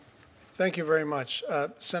Thank you very much.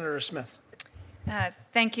 Senator Smith.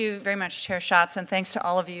 Thank you very much, Chair Schatz, and thanks to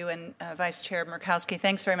all of you, and Vice Chair Murkowski.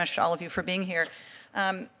 Thanks very much to all of you for being here.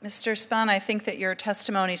 Mr. Spahn, I think that your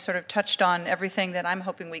testimony sort of touched on everything that I'm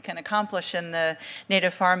hoping we can accomplish in the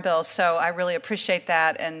Native Farm Bill, so I really appreciate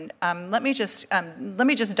that. And let me just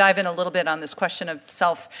dive in a little bit on this question of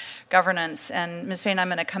self-governance. And Ms. Vane, I'm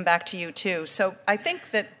going to come back to you too. So I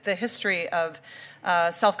think that the history of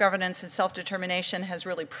self-governance and self-determination has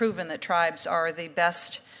really proven that tribes are the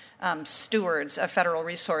best stewards of federal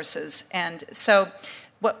resources. And so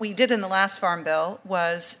what we did in the last Farm Bill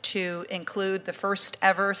was to include the first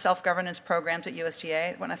ever self-governance programs at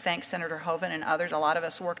USDA. I want to thank Senator Hoeven and others. A lot of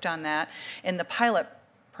us worked on that in the pilot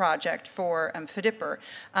project for FDIPR.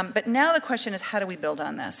 But now the question is, how do we build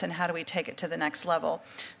on this and how do we take it to the next level?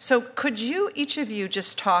 So could you, each of you,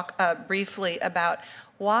 just talk briefly about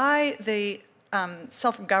why the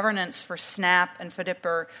self-governance for SNAP and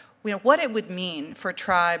FDIPR, what it would mean for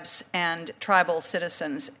tribes and tribal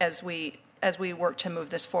citizens as we work to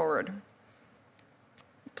move this forward?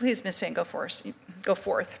 Please, Ms. Vane, go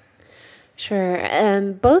forth.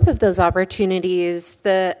 Sure. Both of those opportunities,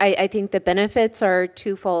 I think the benefits are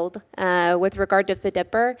twofold. With regard to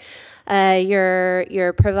FDIPR,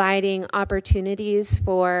 you're providing opportunities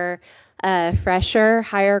for fresher,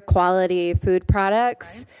 higher quality food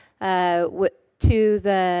products. Right. To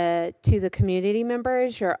the community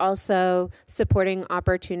members. You're also supporting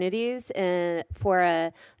opportunities for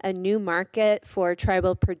a new market for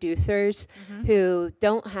tribal producers who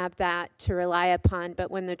don't have that to rely upon. But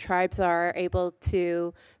when the tribes are able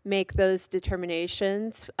to make those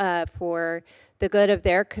determinations for the good of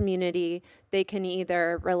their community, they can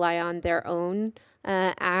either rely on their own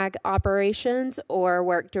ag operations or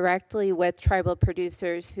work directly with tribal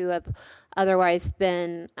producers who have otherwise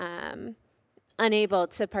been unable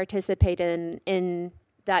to participate in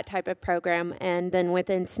that type of program. And then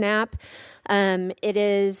within SNAP, it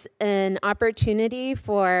is an opportunity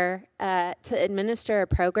to administer a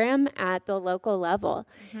program at the local level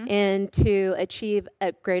and to achieve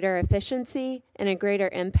a greater efficiency and a greater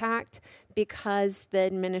impact because the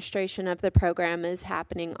administration of the program is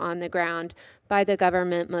happening on the ground by the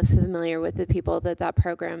government most familiar with the people that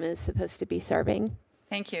program is supposed to be serving.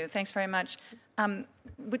 Thank you. Thanks very much.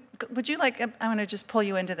 Would you like, I want to just pull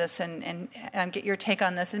you into this and get your take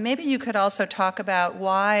on this. And maybe you could also talk about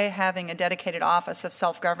why having a dedicated office of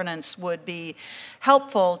self-governance would be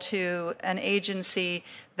helpful to an agency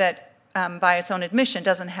that, by its own admission,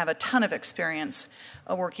 doesn't have a ton of experience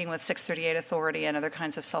working with 638 authority and other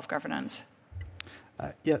kinds of self-governance.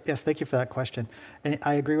 Yes, thank you for that question. And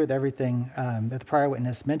I agree with everything that the prior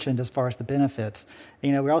witness mentioned as far as the benefits.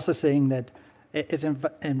 We're also seeing that it's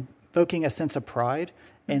invoking a sense of pride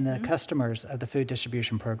in the customers of the food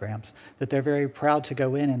distribution programs, that they're very proud to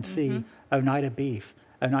go in and see Oneida beef,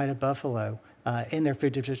 Oneida buffalo in their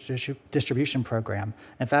food distribution program.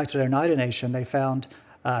 In fact, at Oneida Nation, they found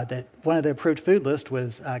that one of the approved food list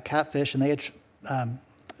was catfish, and they had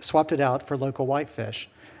swapped it out for local whitefish.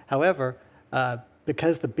 However,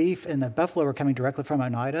 because the beef and the buffalo were coming directly from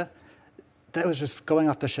Oneida, that was just going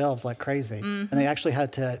off the shelves like crazy. And they actually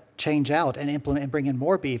had to change out and implement and bring in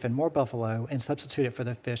more beef and more buffalo and substitute it for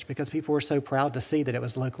the fish because people were so proud to see that it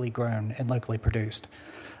was locally grown and locally produced.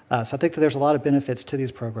 So I think that there's a lot of benefits to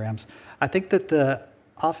these programs. I think that the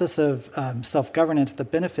Office of Self-Governance, the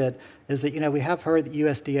benefit is that, we have heard the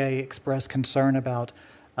USDA express concern about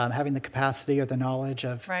having the capacity or the knowledge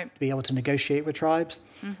of to be able to negotiate with tribes.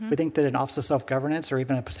 We think that an Office of Self-Governance or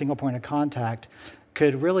even a single point of contact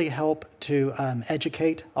could really help to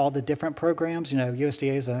educate all the different programs.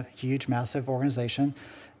 USDA is a huge, massive organization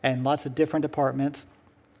and lots of different departments.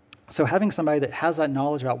 So having somebody that has that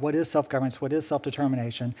knowledge about what is self-governance, what is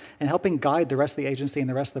self-determination, and helping guide the rest of the agency and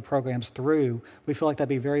the rest of the programs through, we feel like that'd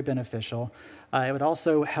be very beneficial. It would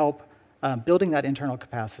also help building that internal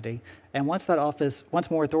capacity. And once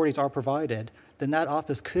more authorities are provided, then that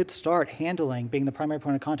office could start handling being the primary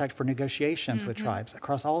point of contact for negotiations with tribes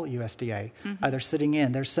across all USDA. They're sitting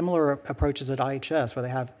in. There's similar approaches at IHS where they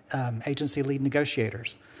have agency lead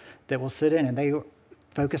negotiators that will sit in and they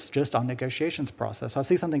focus just on negotiations process. So I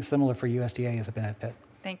see something similar for USDA as a benefit.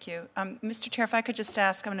 Thank you. Mr. Chair, if I could just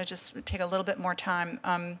ask, I'm going to just take a little bit more time.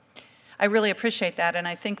 I really appreciate that, and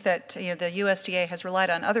I think that the USDA has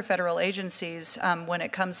relied on other federal agencies when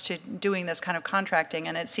it comes to doing this kind of contracting,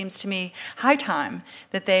 and it seems to me high time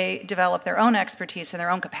that they develop their own expertise and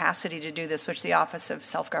their own capacity to do this, which the Office of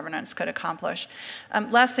Self-Governance could accomplish.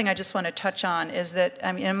 Last thing I just want to touch on is that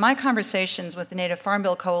in my conversations with the Native Farm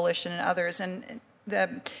Bill Coalition and others, and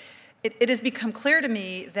it has become clear to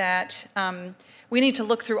me that we need to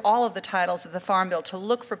look through all of the titles of the Farm Bill to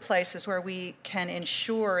look for places where we can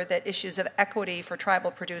ensure that issues of equity for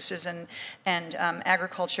tribal producers and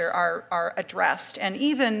agriculture are addressed. And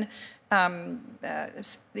even the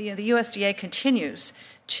USDA continues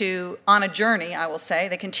on a journey, I will say.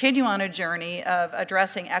 They continue on a journey of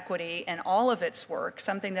addressing equity in all of its work,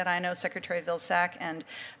 something that I know Secretary Vilsack and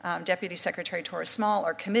Deputy Secretary Torres Small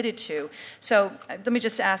are committed to. So let me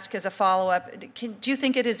just ask as a follow-up, do you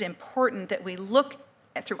think it is important that we look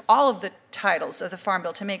through all of the titles of the Farm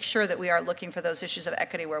Bill to make sure that we are looking for those issues of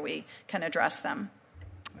equity where we can address them?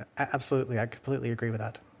 Absolutely. I completely agree with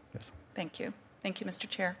that. Yes. Thank you. Thank you, Mr.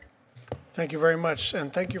 Chair. Thank you very much,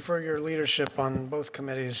 and thank you for your leadership on both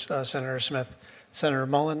committees, Senator Smith. Senator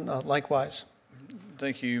Mullen, likewise.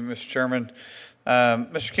 Thank you, Mr. Chairman.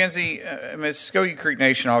 Mr. Kinsey, Muskogee Creek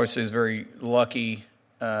Nation obviously is very lucky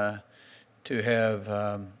to have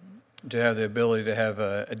the ability to have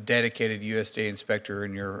a dedicated USDA inspector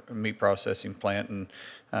in your meat processing plant, and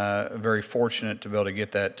very fortunate to be able to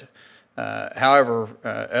get that. However,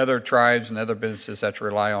 other tribes and other businesses have to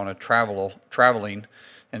rely on a traveling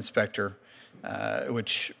inspector,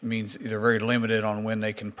 which means they're very limited on when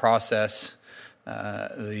they can process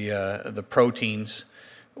the proteins.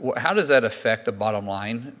 How does that affect the bottom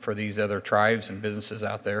line for these other tribes and businesses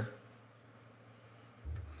out there?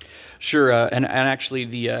 Sure, and actually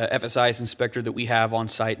the FSIS inspector that we have on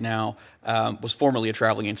site now was formerly a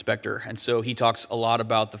traveling inspector, and so he talks a lot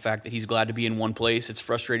about the fact that he's glad to be in one place. It's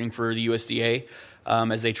frustrating for the USDA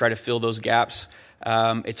as they try to fill those gaps.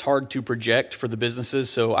 It's hard to project for the businesses,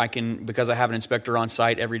 so because I have an inspector on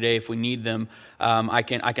site every day if we need them, I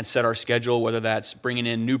can set our schedule, whether that's bringing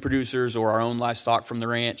in new producers or our own livestock from the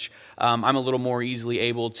ranch. I'm a little more easily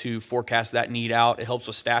able to forecast that need out. It helps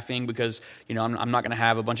with staffing because I'm not going to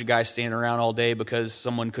have a bunch of guys standing around all day because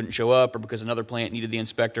someone couldn't show up or because another plant needed the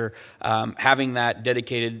inspector. Having that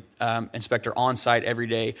dedicated inspector on site every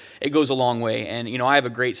day, it goes a long way. And I have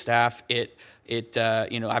a great staff. I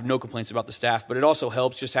have no complaints about the staff, but it also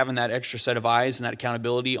helps just having that extra set of eyes and that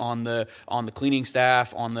accountability on the cleaning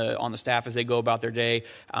staff, on the staff as they go about their day.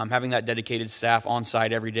 Having that dedicated staff on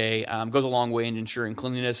site every day goes a long way in ensuring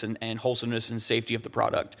cleanliness and wholesomeness and safety of the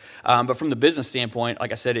product. But from the business standpoint,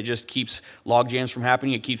 like I said, it just keeps log jams from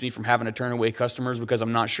happening. It keeps me from having to turn away customers because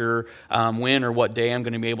I'm not sure when or what day I'm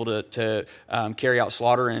going to be able to carry out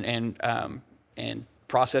slaughter and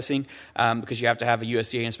processing because you have to have a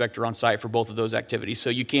USDA inspector on site for both of those activities. So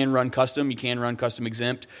you can run custom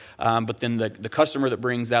exempt, but then the customer that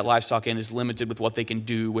brings that livestock in is limited with what they can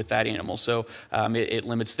do with that animal. So it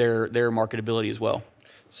limits their marketability as well.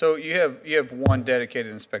 So you have one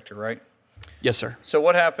dedicated inspector, right? Yes, sir. So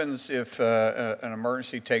what happens if an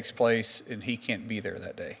emergency takes place and he can't be there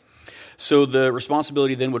that day? So the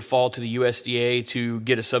responsibility then would fall to the USDA to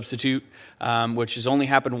get a substitute, which has only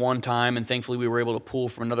happened one time, and thankfully we were able to pull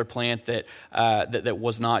from another plant that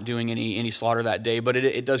was not doing any slaughter that day. But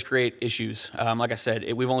it does create issues. Like I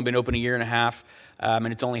said, we've only been open a year and a half. And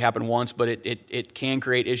it's only happened once, but it can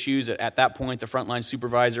create issues. At that point, the frontline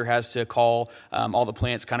supervisor has to call all the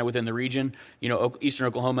plants kind of within the region. Eastern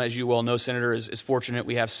Oklahoma, as you well know, Senator, is fortunate.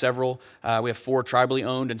 We have several. We have 4 tribally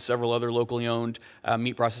owned and several other locally owned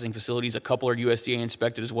meat processing facilities. A couple are USDA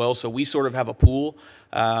inspected as well. So we sort of have a pool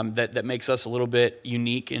that makes us a little bit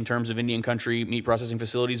unique in terms of Indian country meat processing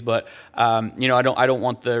facilities. But I don't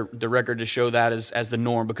want the record to show that as the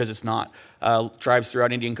norm because it's not. Tribes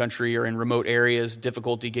throughout Indian country are in remote areas,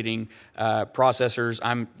 difficulty getting processors.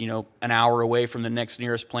 I'm an hour away from the next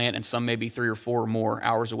nearest plant, and some may be 3 or 4 or more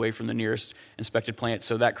hours away from the nearest inspected plant.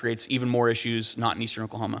 So that creates even more issues not in Eastern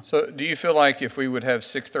Oklahoma. So do you feel like if we would have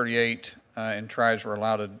 638 and tribes were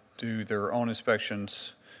allowed to do their own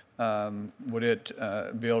inspections, would it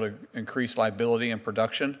be able to increase liability and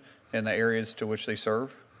production in the areas to which they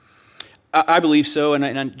serve? I believe so,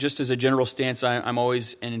 and just as a general stance, I'm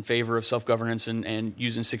always in favor of self-governance and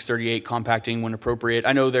using 638 compacting when appropriate.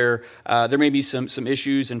 I know there may be some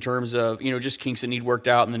issues in terms of just kinks that need worked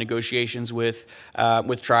out in the negotiations with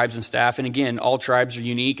tribes and staff. And again, all tribes are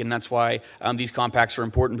unique, and that's why these compacts are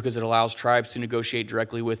important because it allows tribes to negotiate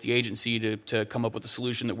directly with the agency to come up with a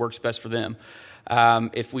solution that works best for them.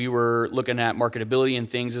 If we were looking at marketability and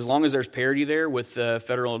things, as long as there's parity there with the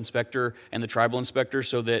federal inspector and the tribal inspector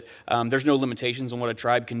so that there's no limitations on what a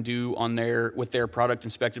tribe can do with their product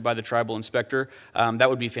inspected by the tribal inspector, that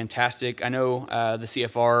would be fantastic. I know the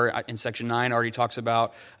CFR in Section 9 already talks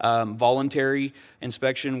about voluntary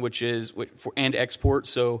inspection, which is and export.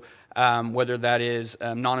 So whether that is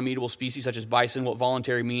non-immutable species such as bison. What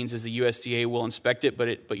voluntary means is the USDA will inspect it,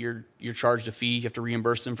 but you're charged a fee. You have to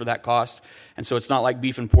reimburse them for that cost. And so it's not like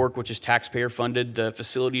beef and pork, which is taxpayer funded. The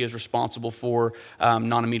facility is responsible for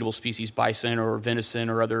non-immutable species, bison or venison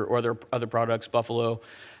or other products, buffalo.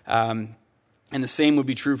 And the same would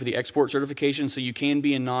be true for the export certification. So you can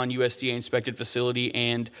be a non-USDA inspected facility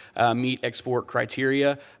and meet export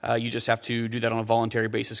criteria. You just have to do that on a voluntary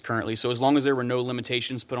basis currently. So as long as there were no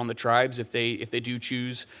limitations put on the tribes, if they do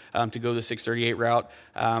choose to go the 638 route,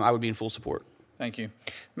 I would be in full support. Thank you.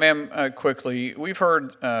 Ma'am, quickly, we've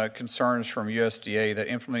heard concerns from USDA that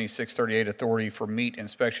implementing 638 authority for meat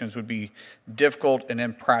inspections would be difficult and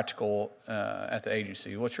impractical at the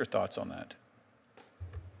agency. What's your thoughts on that?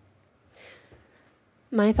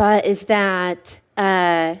 My thought is that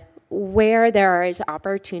where there is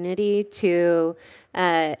opportunity to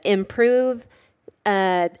improve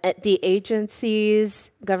the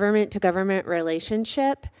agency's government-to-government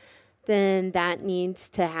relationship, then that needs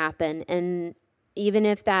to happen. And even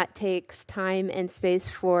if that takes time and space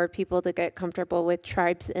for people to get comfortable with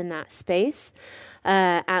tribes in that space,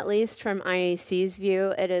 at least from IAC's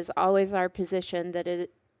view, it is always our position that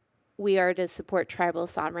we are to support tribal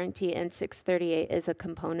sovereignty, and 638 is a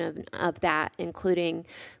component of that, including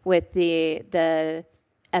with the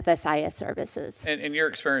FSIS services. In your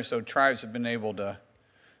experience, though, tribes have been able to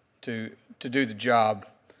do the job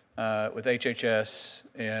with HHS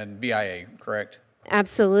and BIA, correct?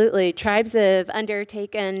 Absolutely. Tribes have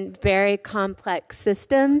undertaken very complex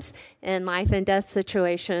systems in life and death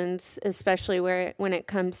situations, especially when it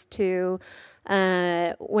comes to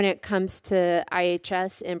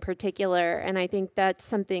IHS in particular. And I think that's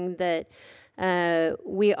something that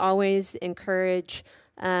we always encourage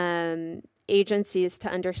agencies to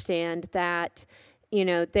understand, that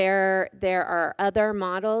there are other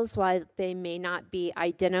models, while they may not be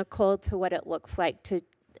identical to what it looks like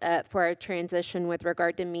for a transition with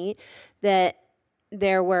regard to meat, that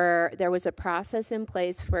there was a process in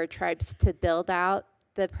place for tribes to build out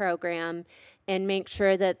the program and make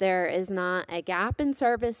sure that there is not a gap in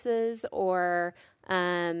services or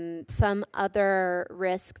some other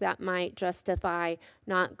risk that might justify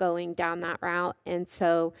not going down that route. And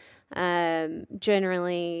so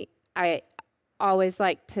generally, I always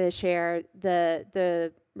like to share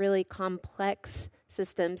the really complex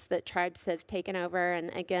systems that tribes have taken over.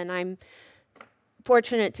 And again, I'm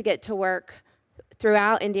fortunate to get to work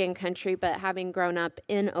throughout Indian country, but having grown up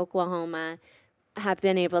in Oklahoma, have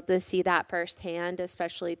been able to see that firsthand,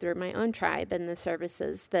 especially through my own tribe and the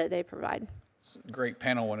services that they provide. It's a great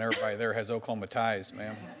panel when everybody there has Oklahoma ties,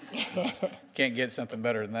 ma'am. Can't get something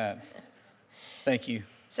better than that. Thank you.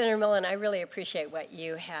 Senator Mullen, I really appreciate what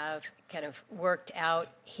you have kind of worked out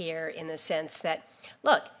here, in the sense that,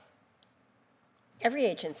 look, every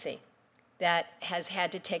agency that has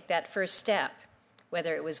had to take that first step,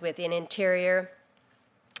 whether it was within Interior,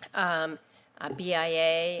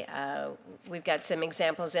 BIA, we've got some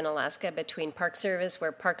examples in Alaska between Park Service,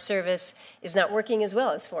 where Park Service is not working as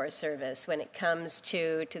well as Forest Service when it comes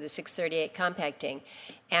to the 638 compacting.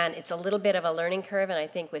 And it's a little bit of a learning curve, and I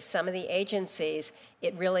think with some of the agencies,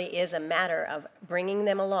 it really is a matter of bringing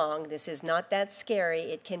them along. This is not that scary.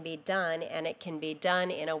 It can be done, and it can be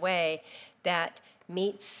done in a way that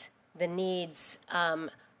meets the needs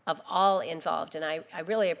of all involved. And I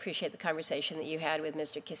really appreciate the conversation that you had with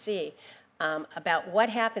Mr. Kissee about what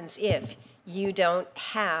happens if you don't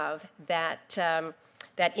have that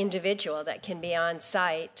that individual that can be on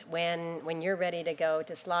site when you're ready to go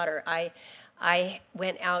to slaughter. I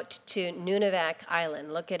went out to Nunivak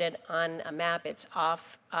Island. Look at it on a map. It's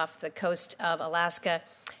off the coast of Alaska,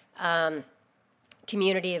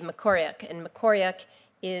 community of Makoriak. And Makoriak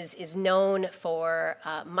is known for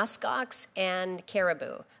muskox and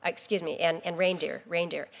caribou, and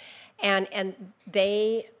reindeer. And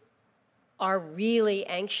they are really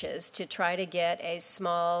anxious to try to get a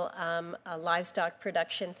small livestock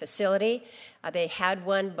production facility. They had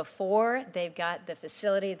one before. They've got the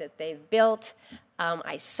facility that they've built.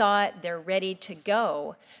 I saw it. They're ready to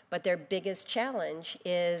go. But their biggest challenge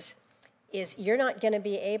is you're not going to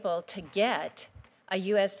be able to get a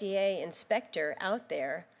USDA inspector out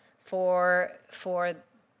there for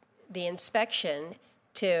the inspection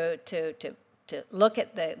to look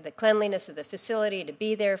at the cleanliness of the facility, to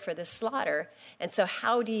be there for the slaughter. And so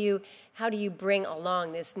how do you bring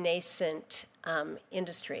along this nascent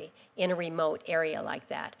industry in a remote area like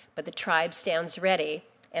that? But the tribe stands ready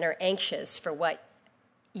and are anxious for what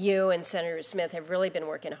you and Senator Smith have really been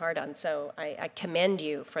working hard on. So I commend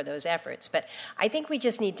you for those efforts. But I think we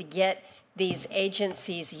just need to get these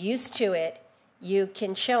agencies used to it you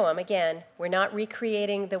can show them, again, we're not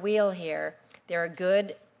recreating the wheel here. There are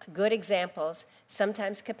good examples.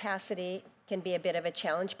 Sometimes capacity can be a bit of a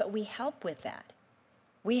challenge, but we help with that.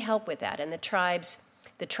 We help with that, and the tribes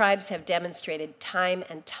have demonstrated time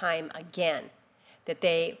and time again that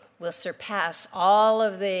they will surpass all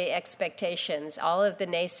of the expectations, all of the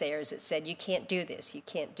naysayers that said, you can't do this, you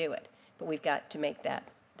can't do it. But we've got to make that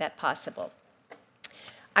possible.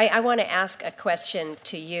 I want to ask a question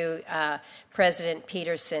to you, President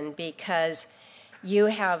Peterson, because you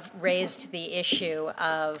have raised the issue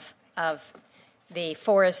of the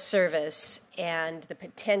Forest Service and the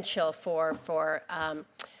potential for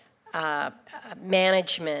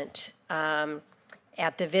management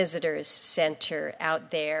at the Visitors Center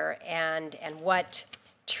out there, and what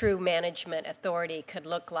true management authority could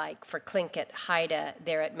look like for Tlingit Haida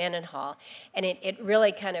there at Mendenhall. And it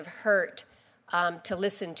really kind of hurt to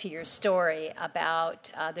listen to your story about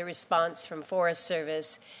the response from Forest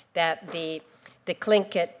Service that the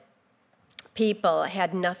Tlingit people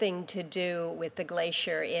had nothing to do with the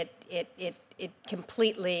glacier. It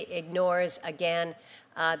completely ignores, again,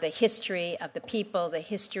 the history of the people, the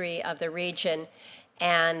history of the region,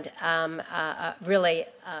 and really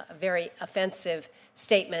a very offensive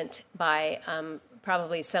statement by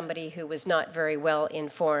probably somebody who was not very well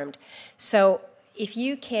informed. So if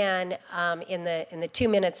you can, in the 2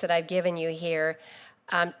 minutes that I've given you here,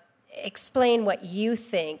 explain what you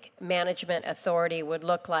think management authority would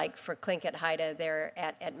look like for Tlingit Haida there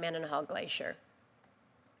at Mendenhall Glacier.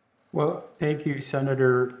 Well, thank you,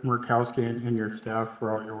 Senator Murkowski and your staff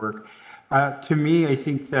for all your work. To me, I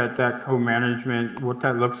think that co-management, what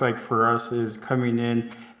that looks like for us is coming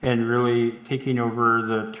in and really taking over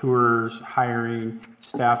the tours, hiring,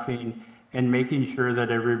 staffing, and making sure that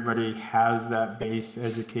everybody has that base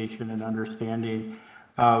education and understanding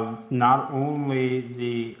of not only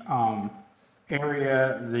the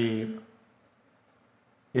area,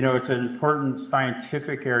 it's an important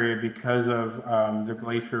scientific area because of the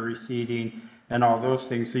glacier receding and all those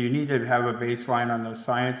things. So you need to have a baseline on those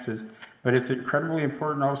sciences. But it's incredibly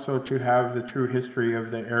important also to have the true history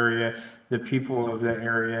of the area, the people of the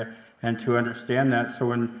area, and to understand that. So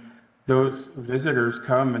when those visitors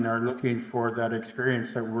come and are looking for that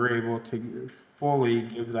experience, that we're able to fully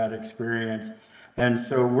give that experience. And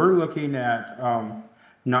so we're looking at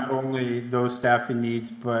not only those staffing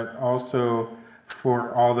needs, but also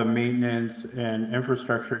for all the maintenance and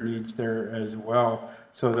infrastructure needs there as well,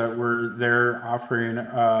 so that we're there offering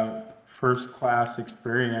a first-class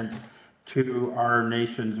experience to our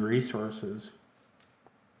nation's resources.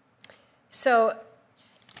 So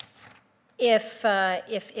if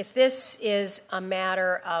this is a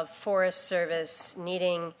matter of Forest Service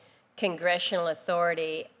needing congressional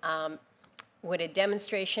authority, would a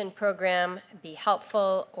demonstration program be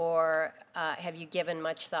helpful, or have you given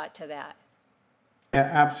much thought to that? Yeah,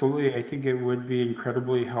 absolutely. I think it would be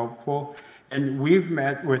incredibly helpful. And we've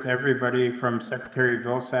met with everybody from Secretary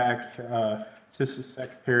Vilsack, Assistant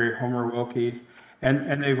Secretary Homer Wilkie,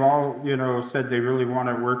 and they've all, said they really want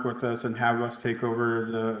to work with us and have us take over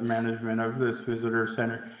the management of this visitor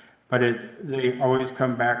center. But they always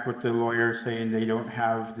come back with the lawyer saying they don't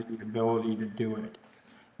have the ability to do it.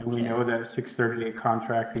 And we know that 638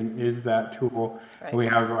 contracting is that tool. Right. We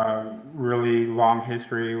have a really long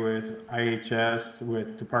history with IHS,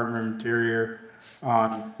 with Department of Interior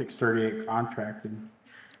on 638 contracting.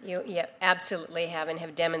 You absolutely have, and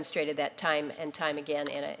have demonstrated that time and time again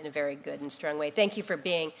in a very good and strong way. Thank you for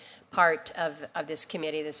being part of this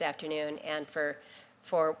committee this afternoon, and for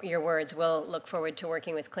your words. We'll look forward to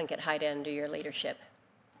working with Tlingit Haida under your leadership.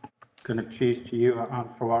 Gonna cheese to you,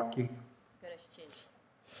 Aunt Falaki.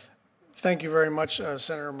 Thank you very much,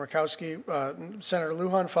 Senator Murkowski. Senator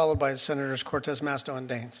Lujan, followed by Senators Cortez Masto and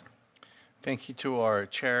Daines. Thank you to our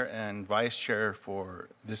chair and vice chair for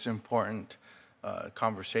this important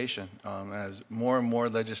conversation. As more and more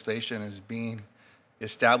legislation is being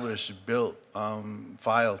established, built,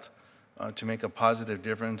 filed to make a positive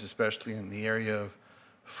difference, especially in the area of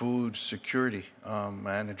food security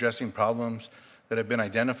and addressing problems that have been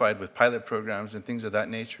identified with pilot programs and things of that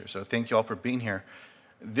nature. So thank you all for being here.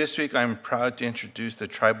 This week, I'm proud to introduce the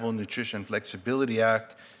Tribal Nutrition Flexibility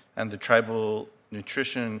Act and the Tribal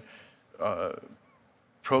Nutrition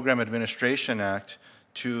Program Administration Act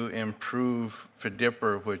to improve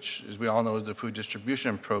FDIPR, which, as we all know, is the Food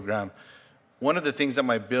Distribution Program. One of the things that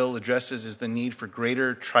my bill addresses is the need for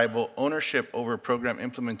greater tribal ownership over program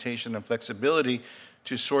implementation and flexibility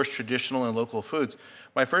to source traditional and local foods.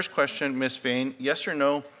 My first question, Ms. Fain, yes or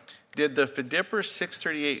no, did the FDIPR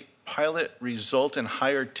 638 pilot result in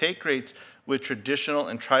higher take rates with traditional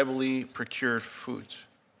and tribally procured foods?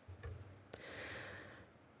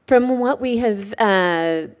 From what we have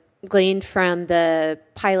gleaned from the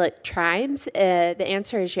pilot tribes, the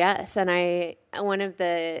answer is yes. And one of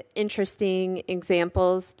the interesting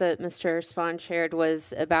examples that Mr. Spahn shared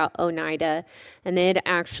was about Oneida. And they had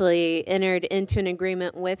actually entered into an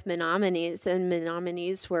agreement with Menominees, and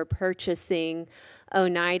Menominees were purchasing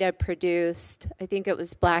Oneida produced, I think it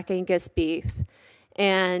was Black Angus beef.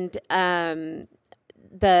 And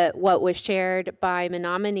what was shared by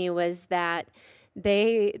Menominee was that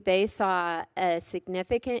they saw a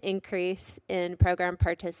significant increase in program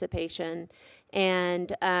participation,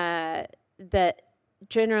 and the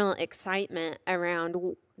general excitement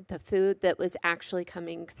around the food that was actually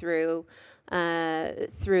coming through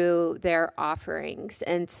their offerings.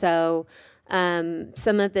 And so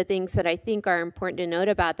some of the things that I think are important to note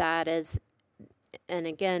about that is, and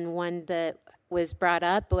again, one that was brought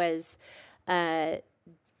up was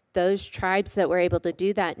those tribes that were able to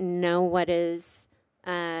do that know what is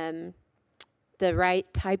the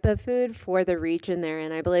right type of food for the region they're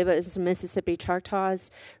in. I believe it was Mississippi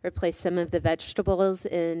Choctaws replaced some of the vegetables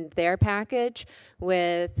in their package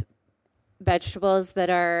with vegetables that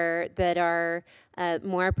are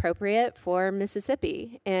more appropriate for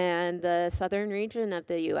Mississippi and the southern region of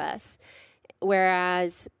the U.S.,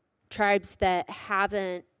 whereas tribes that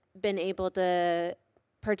haven't been able to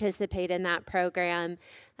participate in that program,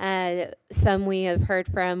 some we have heard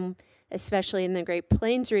from, especially in the Great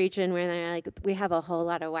Plains region, where they're like, we have a whole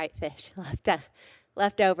lot of whitefish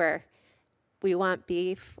left over. We want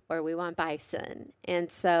beef or we want bison.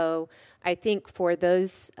 And so I think for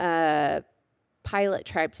those pilot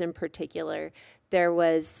tribes in particular, there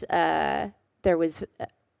was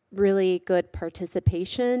really good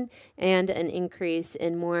participation and an increase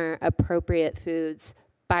in more appropriate foods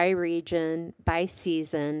by region, by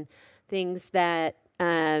season, things that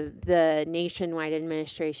the nationwide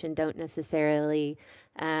administration don't necessarily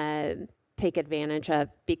take advantage of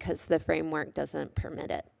because the framework doesn't permit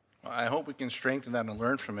it. I hope we can strengthen that and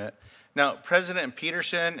learn from it. Now, President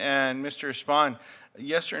Peterson and Mr. Spahn,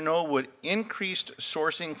 yes or no, would increased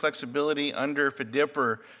sourcing flexibility under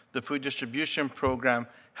FDIPR, the food distribution program,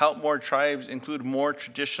 help more tribes include more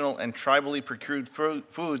traditional and tribally procured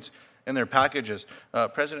foods in their packages?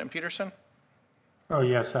 President Peterson? Oh,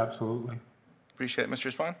 yes, absolutely. Appreciate it.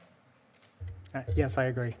 Mr. Spahn? Yes, I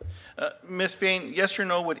agree. Ms. Fain, yes or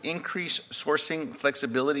no, would increased sourcing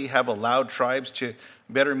flexibility have allowed tribes to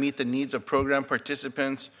better meet the needs of program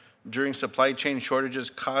participants during supply chain shortages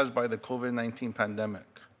caused by the COVID-19 pandemic?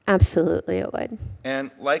 Absolutely, it would. And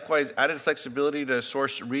likewise, added flexibility to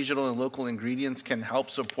source regional and local ingredients can help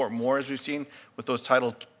support more, as we've seen with those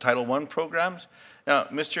Title I programs. Now,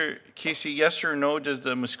 Mr. Casey, yes or no, does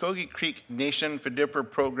the Muskogee Creek Nation FDIPR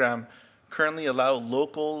program currently allow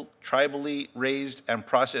local, tribally raised and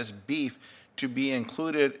processed beef to be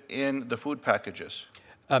included in the food packages?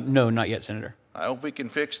 No, not yet, Senator. I hope we can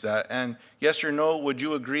fix that. And yes or no, would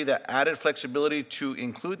you agree that added flexibility to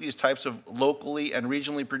include these types of locally and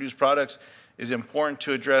regionally produced products is important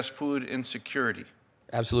to address food insecurity?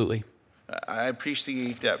 Absolutely. I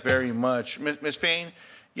appreciate that very much. Ms. Fain,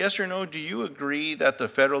 yes or no, do you agree that the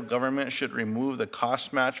federal government should remove the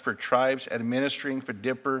cost match for tribes administering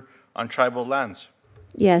FDIPR on tribal lands?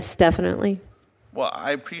 Yes, definitely. Well,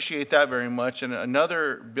 I appreciate that very much. And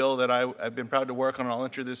another bill that I've been proud to work on, I'll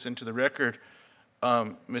enter this into the record,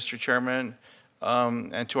 Mr. Chairman,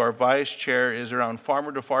 and to our vice chair, is around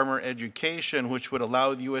farmer-to-farmer education, which would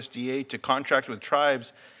allow the USDA to contract with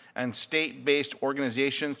tribes and state-based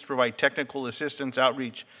organizations to provide technical assistance,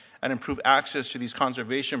 outreach, and improve access to these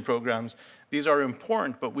conservation programs. These are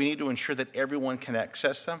important, but we need to ensure that everyone can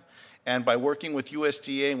access them. And by working with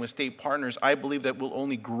USDA and with state partners, I believe that we'll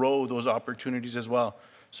only grow those opportunities as well.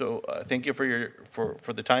 So thank you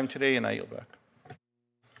for the time today, and I yield back.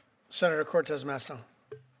 Senator Cortez Masto.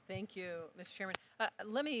 Thank you, Mr. Chairman.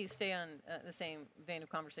 Let me stay on the same vein of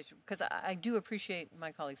conversation, because I do appreciate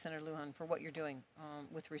my colleague, Senator Lujan, for what you're doing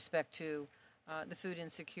with respect to the food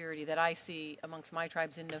insecurity that I see amongst my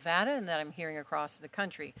tribes in Nevada and that I'm hearing across the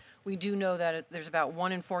country. We do know that there's about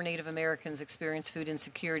 1 in 4 Native Americans experience food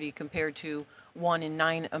insecurity compared to 1 in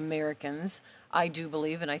 9 Americans. I do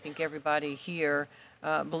believe, and I think everybody here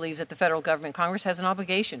believes, that the federal government, Congress, has an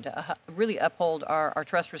obligation to really uphold our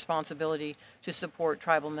trust responsibility to support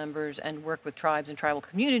tribal members and work with tribes and tribal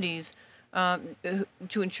communities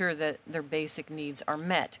to ensure that their basic needs are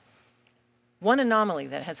met. One anomaly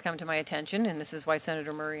that has come to my attention, and this is why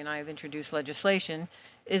Senator Murray and I have introduced legislation,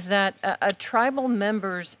 is that a tribal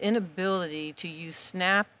member's inability to use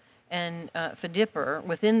SNAP and FDIPR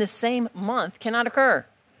within the same month cannot occur,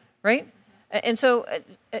 right? And so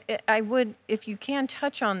I would, if you can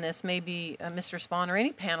touch on this, maybe Mr. Spahn or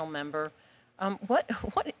any panel member, what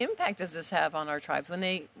impact does this have on our tribes when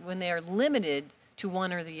they are limited to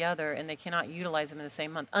one or the other and they cannot utilize them in the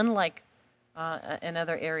same month, unlike in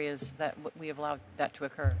other areas that we have allowed that to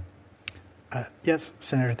occur? Yes,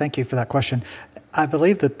 Senator, thank you for that question. I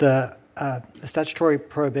believe that the statutory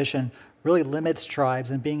prohibition really limits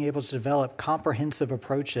tribes in being able to develop comprehensive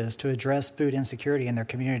approaches to address food insecurity in their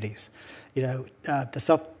communities. The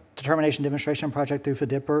Self-Determination Demonstration Project through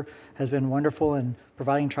FDIPR has been wonderful in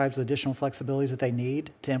providing tribes with additional flexibilities that they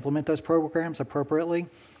need to implement those programs appropriately.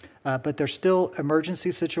 But there's still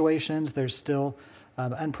emergency situations, there's still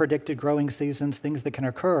unpredicted growing seasons, things that can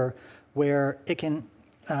occur where it can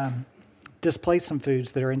displace some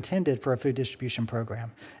foods that are intended for a food distribution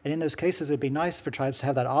program. And in those cases, it'd be nice for tribes to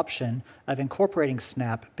have that option of incorporating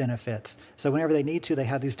SNAP benefits. So whenever they need to, they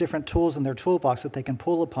have these different tools in their toolbox that they can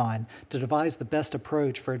pull upon to devise the best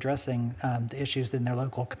approach for addressing the issues in their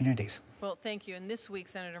local communities. Well, thank you. And this week,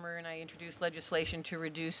 Senator Murray and I introduced legislation to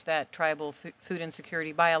reduce that tribal food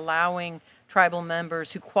insecurity by allowing tribal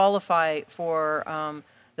members who qualify for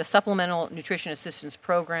the Supplemental Nutrition Assistance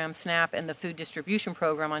Program, SNAP, and the Food Distribution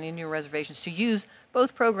Program on Indian reservations to use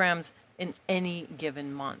both programs in any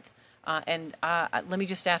given month. And let me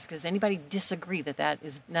just ask, does anybody disagree that that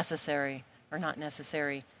is necessary or not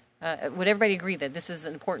necessary? Would everybody agree that this is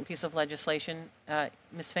an important piece of legislation?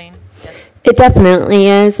 Ms. Fain? Yes? It definitely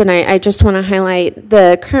is, and I just want to highlight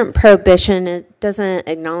the current prohibition. It doesn't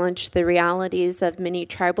acknowledge the realities of many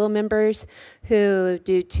tribal members who,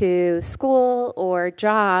 due to school or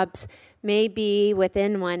jobs, may be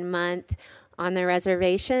within 1 month on the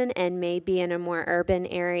reservation and may be in a more urban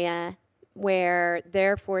area where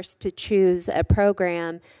they're forced to choose a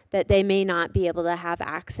program that they may not be able to have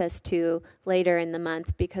access to later in the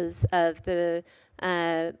month because of the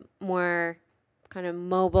more kind of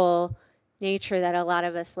mobile nature that a lot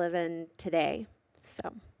of us live in today.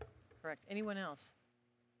 So, correct. Anyone else?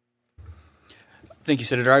 Thank you,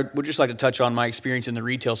 Senator. I would just like to touch on my experience in the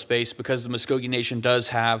retail space because the Muskogee Nation does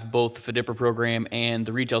have both the FDIPR program and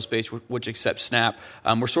the retail space, which accepts SNAP.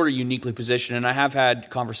 We're sort of uniquely positioned, and I have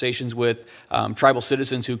had conversations with tribal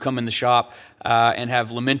citizens who come in the shop and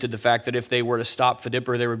have lamented the fact that if they were to stop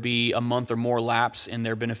FDIPR, there would be a month or more lapse in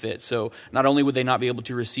their benefit. So not only would they not be able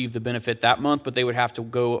to receive the benefit that month, but they would have to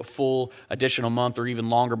go a full additional month or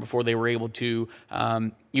even longer before they were able to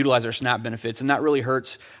utilize their SNAP benefits, and that really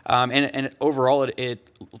hurts. And overall, it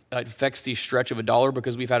affects the stretch of a dollar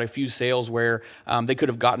because we've had a few sales where they could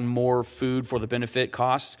have gotten more food for the benefit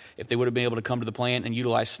cost if they would have been able to come to the plant and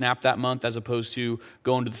utilize SNAP that month as opposed to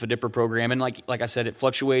going to the FDIPR program. And like I said, it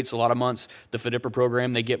fluctuates. A lot of months, the FDIPR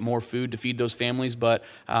program, they get more food to feed those families, but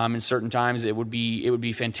in certain times, it would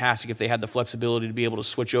be fantastic if they had the flexibility to be able to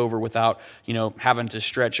switch over without having to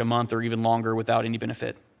stretch a month or even longer without any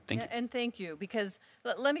benefit. And thank you, because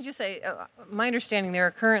let me just say, my understanding, there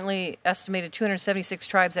are currently estimated 276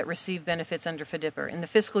 tribes that receive benefits under FDIPR. In the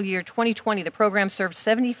fiscal year 2020, the program served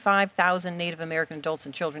 75,000 Native American adults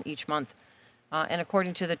and children each month. And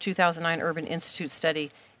according to the 2009 Urban Institute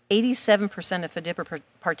study, 87% of FDIPR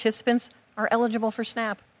participants are eligible for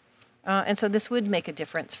SNAP. And so this would make a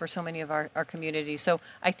difference for so many of our communities. So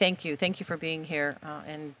I thank you. Thank you for being here.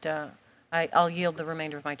 And I'll yield the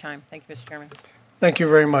remainder of my time. Thank you, Mr. Chairman. Thank you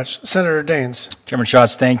very much. Senator Daines. Chairman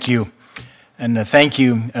Schatz, thank you. And thank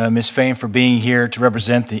you, Ms. Fain, for being here to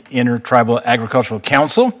represent the Intertribal Agricultural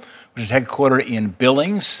Council, which is headquartered in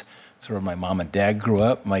Billings. That's where my mom and dad grew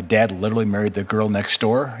up. My dad literally married the girl next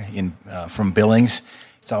door from Billings.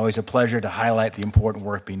 It's always a pleasure to highlight the important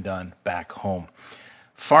work being done back home.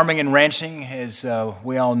 Farming and ranching, as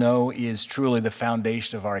we all know, is truly the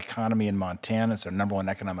foundation of our economy in Montana. It's our number one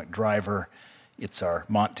economic driver. It's our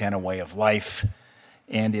Montana way of life.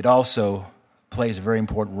 And it also plays a very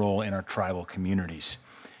important role in our tribal communities.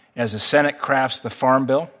 As the Senate crafts the Farm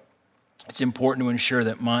Bill, it's important to ensure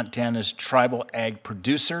that Montana's tribal ag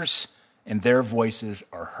producers and their voices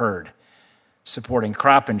are heard, supporting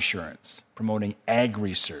crop insurance, promoting ag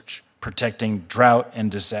research, protecting drought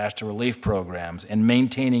and disaster relief programs, and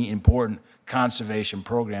maintaining important conservation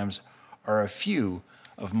programs are a few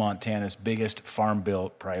of Montana's biggest Farm Bill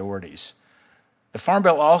priorities. The Farm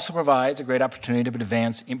Bill also provides a great opportunity to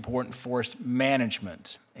advance important forest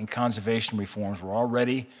management and conservation reforms. We're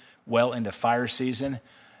already well into fire season.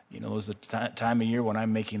 It was the time of year when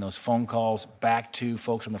I'm making those phone calls back to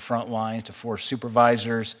folks on the front lines, to forest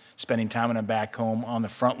supervisors, spending time in them back home on the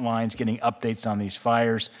front lines, getting updates on these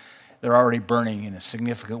fires. They're already burning in a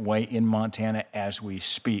significant way in Montana as we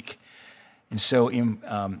speak. And so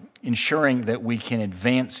ensuring that we can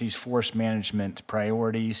advance these forest management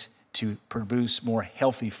priorities to produce more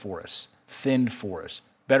healthy forests, thinned forests,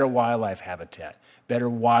 better wildlife habitat, better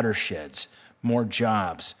watersheds, more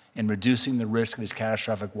jobs, and reducing the risk of these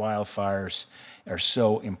catastrophic wildfires are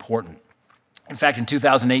so important. In fact, in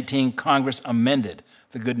 2018, Congress amended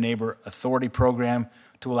the Good Neighbor Authority program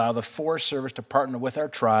to allow the Forest Service to partner with our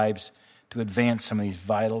tribes to advance some of these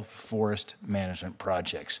vital forest management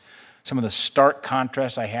projects. Some of the stark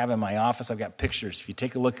contrasts I have in my office, I've got pictures. If you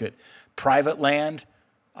take a look at private land,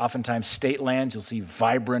 oftentimes state lands, you'll see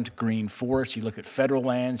vibrant green forests. You look at federal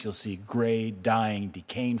lands, you'll see gray, dying,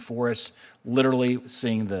 decaying forests, literally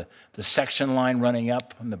seeing the section line running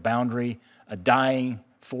up on the boundary, a dying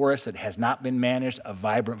forest that has not been managed, a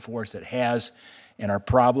vibrant forest that has. And our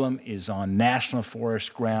problem is on national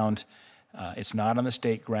forest ground. It's not on the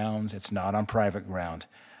state grounds. It's not on private ground.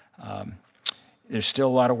 There's still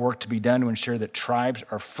a lot of work to be done to ensure that tribes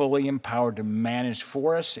are fully empowered to manage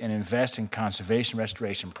forests and invest in conservation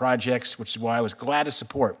restoration projects, which is why I was glad to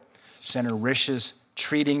support Senator Risch's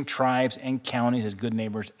Treating Tribes and Counties as Good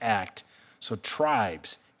Neighbors Act so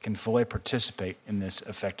tribes can fully participate in this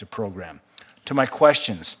effective program. To my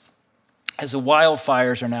questions, as the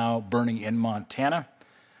wildfires are now burning in Montana,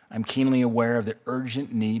 I'm keenly aware of the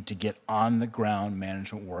urgent need to get on-the-ground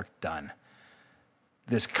management work done.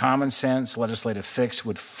 This common sense legislative fix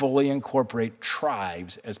would fully incorporate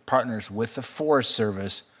tribes as partners with the Forest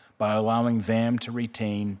Service by allowing them to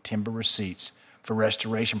retain timber receipts for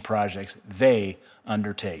restoration projects they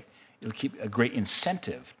undertake. It'll keep a great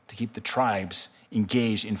incentive to keep the tribes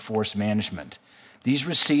engaged in forest management. These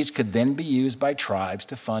receipts could then be used by tribes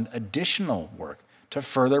to fund additional work to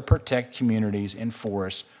further protect communities and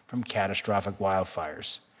forests from catastrophic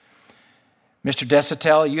wildfires. Mr.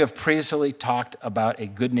 Desautels, you have previously talked about a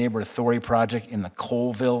Good Neighbor Authority project in the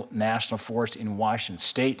Colville National Forest in Washington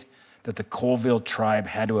State that the Colville tribe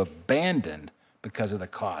had to abandon because of the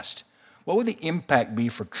cost. What would the impact be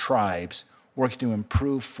for tribes working to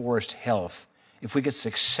improve forest health if we could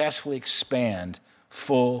successfully expand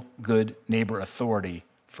full Good Neighbor Authority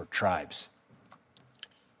for tribes?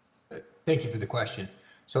 Thank you for the question.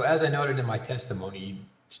 So as I noted in my testimony,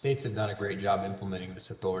 states have done a great job implementing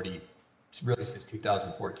this authority really since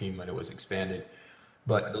 2014 when it was expanded.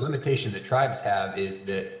 But the limitation that tribes have is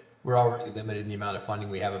that we're already limited in the amount of funding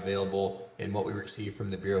we have available, and what we receive from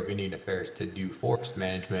the Bureau of Indian Affairs to do forest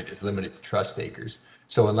management is limited to trust acres.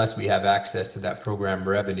 So unless we have access to that program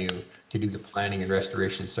revenue to do the planning and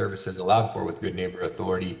restoration services allowed for with Good Neighbor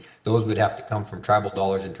Authority, those would have to come from tribal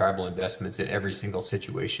dollars and tribal investments in every single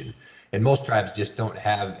situation. And most tribes just don't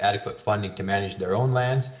have adequate funding to manage their own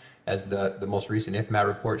lands, as the most recent IFMAT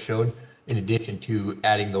report showed, in addition to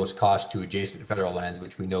adding those costs to adjacent federal lands,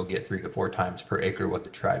 which we know get 3 to 4 times per acre what the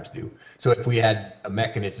tribes do. So if we had a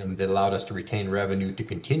mechanism that allowed us to retain revenue to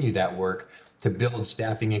continue that work, to build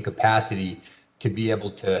staffing and capacity to be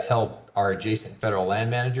able to help our adjacent federal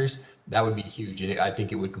land managers, that would be huge. And I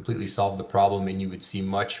think it would completely solve the problem, and you would see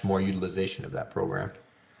much more utilization of that program.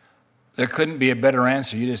 There couldn't be a better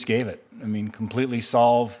answer. You just gave it. I mean, completely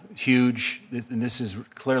solve, huge. And this is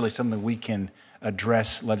clearly something we can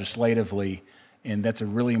address legislatively. And that's a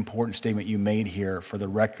really important statement you made here for the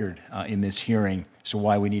record in this hearing. So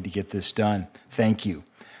why we need to get this done. Thank you.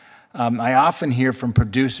 I often hear from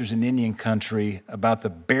producers in Indian country about the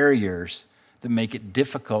barriers that make it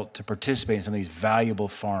difficult to participate in some of these valuable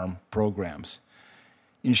farm programs.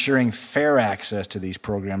 Ensuring fair access to these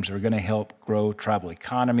programs are going to help grow tribal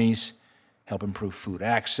economies, help improve food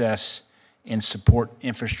access, and support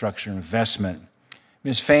infrastructure investment.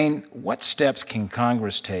 Ms. Fain, what steps can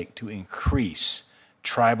Congress take to increase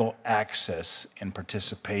tribal access and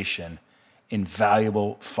participation in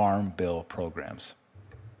valuable Farm Bill programs?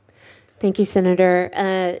 Thank you, Senator.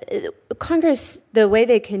 Congress, the way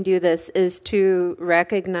they can do this is to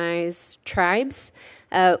recognize tribes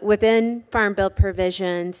within Farm Bill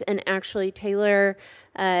provisions and actually tailor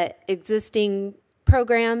existing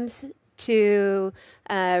programs to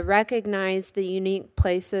recognize the unique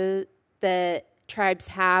places that tribes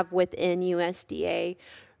have within USDA.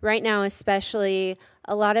 Right now, especially,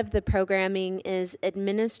 a lot of the programming is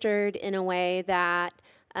administered in a way that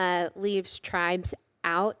leaves tribes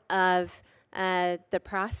out of the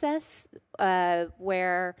process,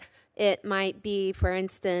 where it might be, for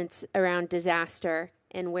instance, around disaster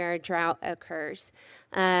and where a drought occurs.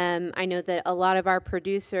 I know that a lot of our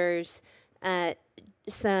producers,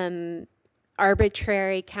 some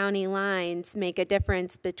arbitrary county lines make a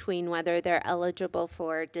difference between whether they're eligible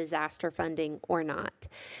for disaster funding or not.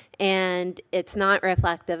 And it's not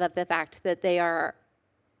reflective of the fact that they are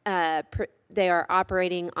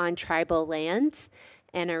operating on tribal lands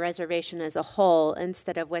and a reservation as a whole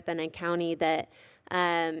instead of within a county that,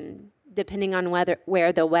 depending on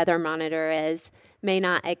where the weather monitor is, may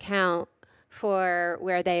not account for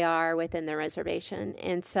where they are within the reservation.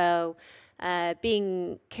 And so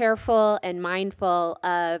being careful and mindful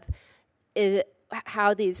of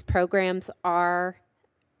how these programs are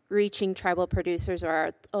reaching tribal producers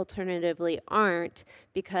or alternatively aren't,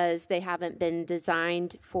 because they haven't been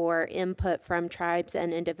designed for input from tribes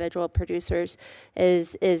and individual producers,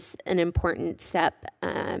 is an important step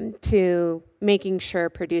to making sure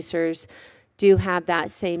producers do have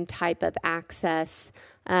that same type of access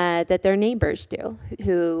that their neighbors do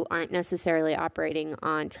who aren't necessarily operating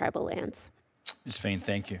on tribal lands. Ms. Fain,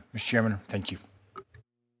 thank you. Mr. Chairman, thank you.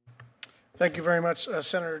 Thank you very much,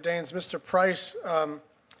 Senator Daines. Mr. Price,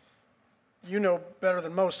 you know better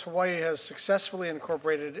than most, Hawaii has successfully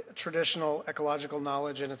incorporated traditional ecological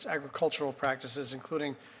knowledge in its agricultural practices,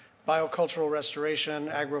 including biocultural restoration,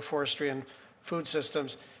 agroforestry, and food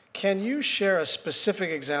systems. Can you share a specific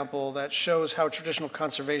example that shows how traditional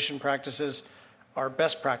conservation practices are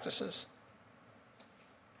best practices?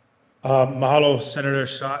 Mahalo, Senator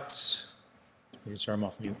Schatz. Sorry, I'm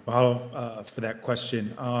off mute. Mahalo for that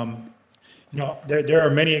question. There are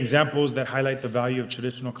many examples that highlight the value of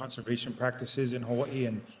traditional conservation practices in Hawaii,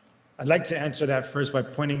 and I'd like to answer that first by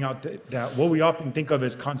pointing out that what we often think of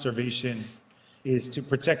as conservation is to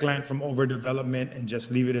protect land from overdevelopment and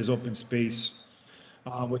just leave it as open space,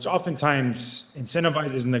 which oftentimes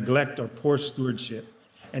incentivizes neglect or poor stewardship.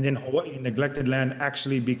 And in Hawaii, neglected land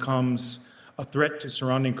actually becomes a threat to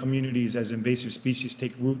surrounding communities as invasive species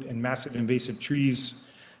take root, and massive invasive trees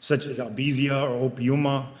such as albizia or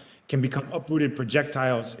opiuma can become uprooted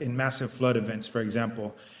projectiles in massive flood events, for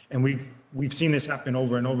example. And we've seen this happen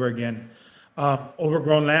over and over again.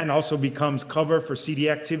 Overgrown land also becomes cover for seedy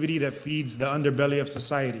activity that feeds the underbelly of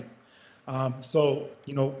society. So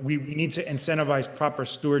we need to incentivize proper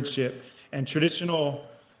stewardship, and traditional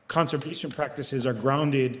conservation practices are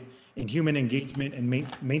grounded in human engagement and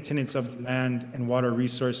maintenance of the land and water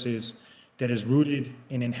resources that is rooted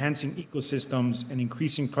in enhancing ecosystems and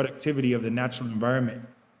increasing productivity of the natural environment.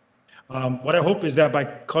 What I hope is that by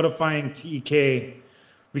codifying TEK,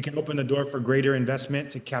 we can open the door for greater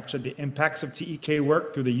investment to capture the impacts of TEK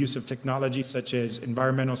work through the use of technology such as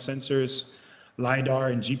environmental sensors, LIDAR,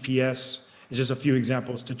 and GPS. It's just a few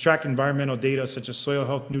examples to track environmental data such as soil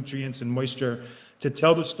health, nutrients, and moisture, to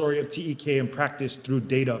tell the story of TEK in practice through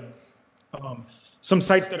data. Some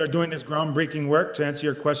sites that are doing this groundbreaking work, to answer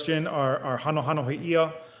your question, are Hanohano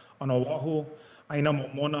He'ia on Oahu, Aina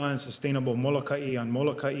Momona and Sustainable Molokai on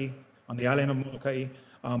Molokai, on the island of Molokai,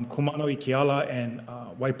 Kumano i Keala and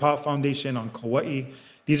Waipa'a Foundation on Kauai.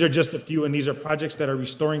 These are just a few, and these are projects that are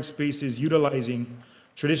restoring spaces utilizing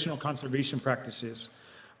traditional conservation practices.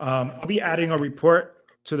 I'll be adding a report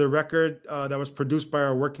to the record that was produced by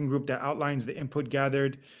our working group that outlines the input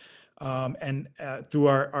gathered and through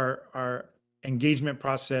our engagement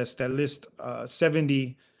process that lists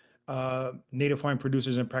 70 native Hawaiian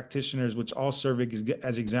producers and practitioners, which all serve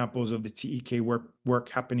as examples of the TEK work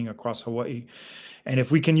happening across Hawaii. And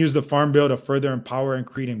if we can use the Farm Bill to further empower and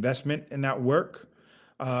create investment in that work,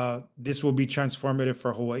 this will be transformative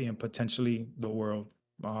for Hawaii and potentially the world.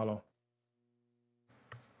 Mahalo.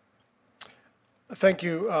 Thank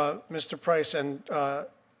you, Mr. Price. And I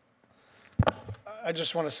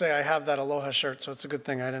just want to say I have that Aloha shirt, so it's a good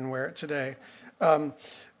thing I didn't wear it today.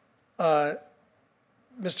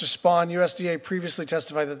 Mr. Spahn, USDA previously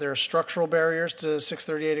testified that there are structural barriers to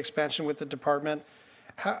 638 expansion with the department.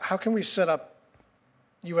 How can we set up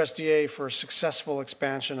USDA for successful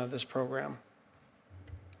expansion of this program?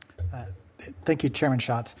 Thank you, Chairman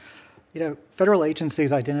Schatz. Federal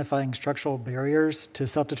agencies identifying structural barriers to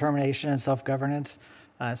self-determination and self-governance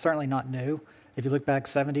certainly not new. If you look back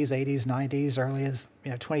 70s, 80s, 90s, early as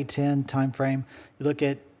 2010 timeframe, you look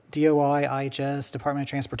at DOI, IHS, Department of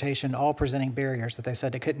Transportation, all presenting barriers that they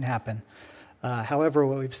said it couldn't happen. However,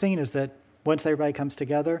 what we've seen is that once everybody comes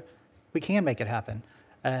together, we can make it happen,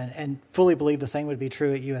 and fully believe the same would be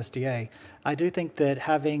true at USDA. I do think that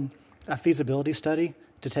having a feasibility study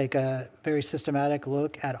to take a very systematic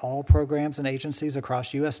look at all programs and agencies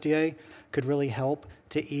across USDA could really help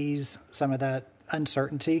to ease some of that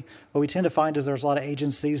uncertainty. What we tend to find is there's a lot of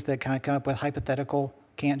agencies that kind of come up with hypothetical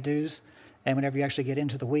can't-dos, and whenever you actually get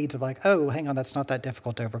into the weeds of like, oh, hang on, that's not that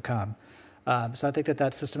difficult to overcome. So I think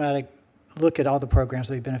that systematic look at all the programs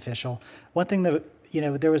would be beneficial. One thing that,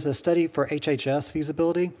 there was a study for HHS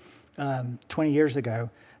feasibility 20 years ago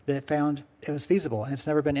that found it was feasible, and it's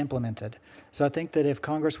never been implemented. So I think that if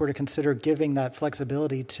Congress were to consider giving that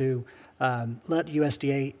flexibility to let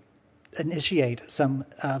USDA initiate some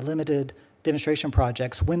limited demonstration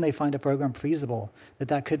projects when they find a program feasible,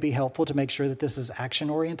 that could be helpful to make sure that this is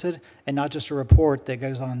action-oriented and not just a report that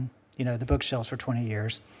goes on, the bookshelves for 20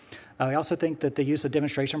 years. I also think that the use of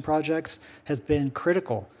demonstration projects has been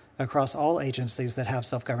critical across all agencies that have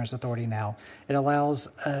self-governance authority now. It allows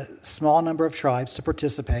a small number of tribes to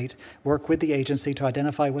participate, work with the agency to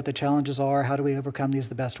identify what the challenges are, how do we overcome these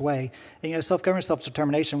the best way. And self-governance,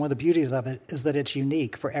 self-determination, one of the beauties of it is that it's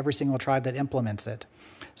unique for every single tribe that implements it.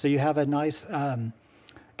 So you have a nice kind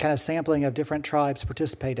of sampling of different tribes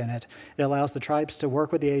participate in it. It allows the tribes to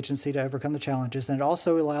work with the agency to overcome the challenges, and it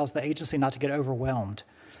also allows the agency not to get overwhelmed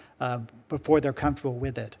before they're comfortable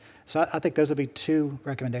with it. So I think those would be two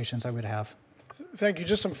recommendations I would have. Thank you.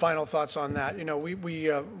 Just some final thoughts on that.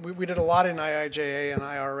 We did a lot in IIJA and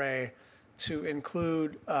IRA to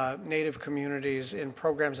include Native communities in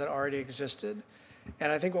programs that already existed.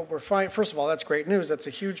 And I think what we're finding, first of all, that's great news. That's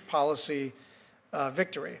a huge policy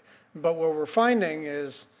victory. But what we're finding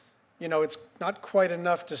is, it's not quite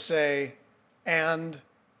enough to say, and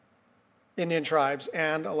Indian tribes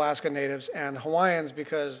and Alaska Natives and Hawaiians,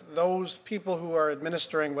 because those people who are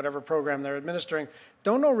administering whatever program they're administering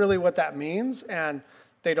don't know really what that means, and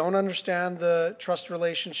they don't understand the trust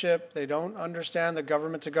relationship, they don't understand the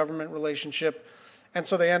government-to-government relationship, and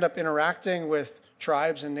so they end up interacting with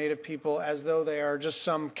tribes and Native people as though they are just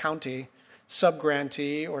some county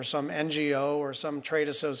subgrantee or some NGO or some trade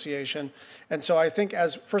association. And so I think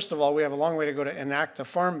first of all, we have a long way to go to enact a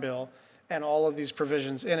farm bill and all of these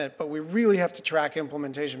provisions in it, but we really have to track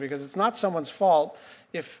implementation, because it's not someone's fault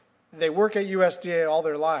if they work at USDA all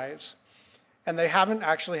their lives and they haven't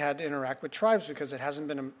actually had to interact with tribes because it hasn't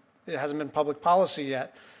been public policy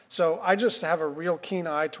yet. So I just have a real keen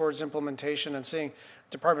eye towards implementation and seeing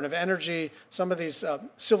Department of Energy, some of these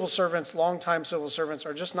civil servants, longtime civil servants,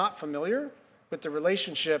 are just not familiar with the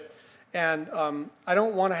relationship. And I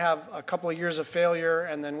don't want to have a couple of years of failure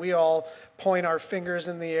and then we all point our fingers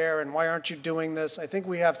in the air and why aren't you doing this? I think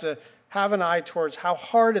we have to have an eye towards how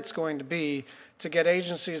hard it's going to be to get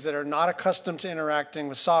agencies that are not accustomed to interacting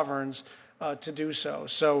with sovereigns to do so.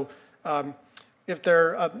 So if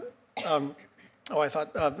they're, I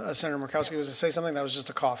thought Senator Murkowski was to say something. That was just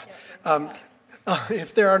a cough.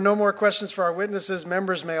 If there are no more questions for our witnesses,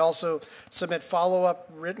 members may also submit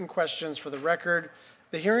follow-up written questions for the record.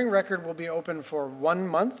 The hearing record will be open for 1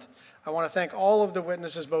 month. I want to thank all of the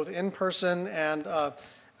witnesses, both in person and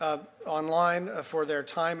online, for their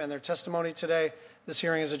time and their testimony today. This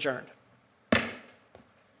hearing is adjourned.